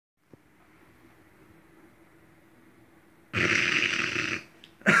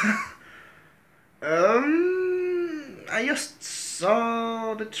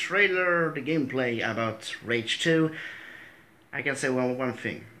saw the trailer, the gameplay about Rage 2, I can say one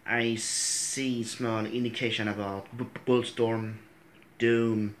thing. I see small indication about Bulletstorm,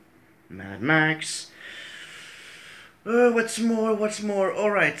 Doom, Mad Max. What's more?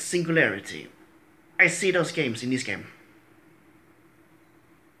 Alright, Singularity. I see those games in this game.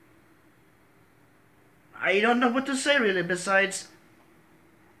 I don't know what to say really besides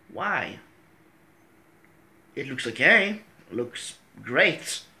why. It looks okay, looks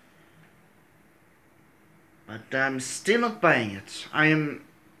great, but I'm still not buying it.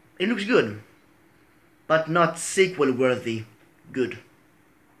 It looks good, but not sequel worthy good.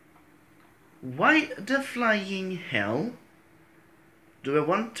 Why the flying hell do I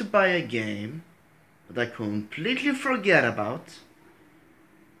want to buy a game that I completely forget about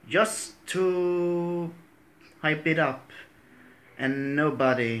just to hype it up and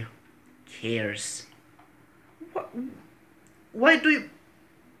nobody cares? Why do you...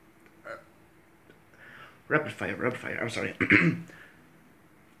 Rapid fire, I'm sorry.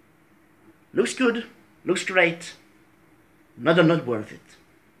 Looks good, looks great, not worth it.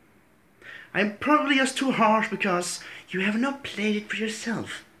 I'm probably just too harsh because you have not played it for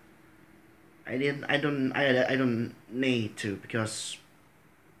yourself. I don't need to, because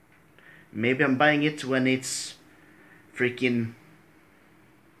maybe I'm buying it when it's freaking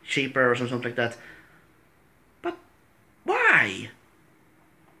cheaper or something like that. But why?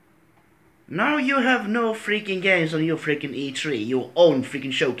 Now you have no freaking games on your freaking E3, your own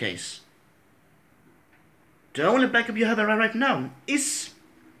freaking showcase. The only backup you have right now is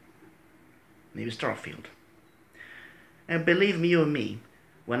maybe Starfield. And believe me, you and me,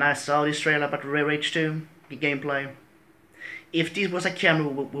 when I saw this trailer about Rage 2, the gameplay, if this was a camera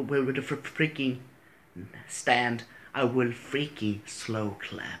with a freaking stand, I will freaking slow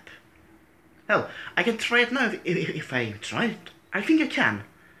clap. Hell, I can try it now if I try it. I think I can.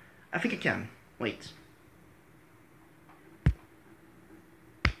 Wait.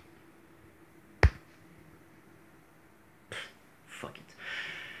 Fuck it.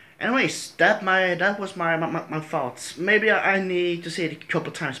 Anyways, that was my thoughts. Maybe I need to say it a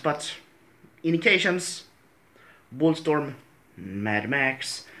couple times, but indications: Bulletstorm, Mad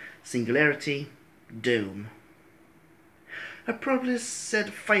Max, Singularity, Doom. I probably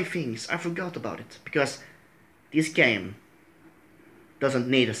said 5 things. I forgot about it because this game doesn't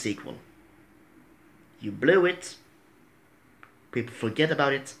need a sequel. You blew it, people forget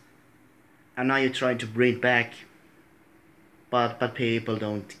about it, and now you're trying to bring it back, but people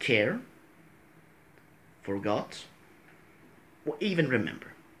don't care, forgot, or even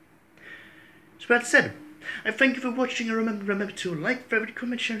remember. So that said, I thank you for watching, and remember to like, favorite,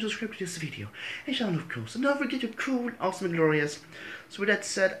 comment, share, and subscribe to this video, and channel of course, and don't forget you're cool, awesome, and glorious. So with that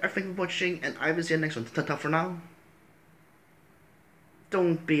said, I thank you for watching, and I will see you next one. Ta-ta for now.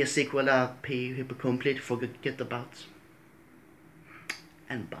 Don't be a sequel that people completely forget about.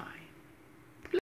 And bye.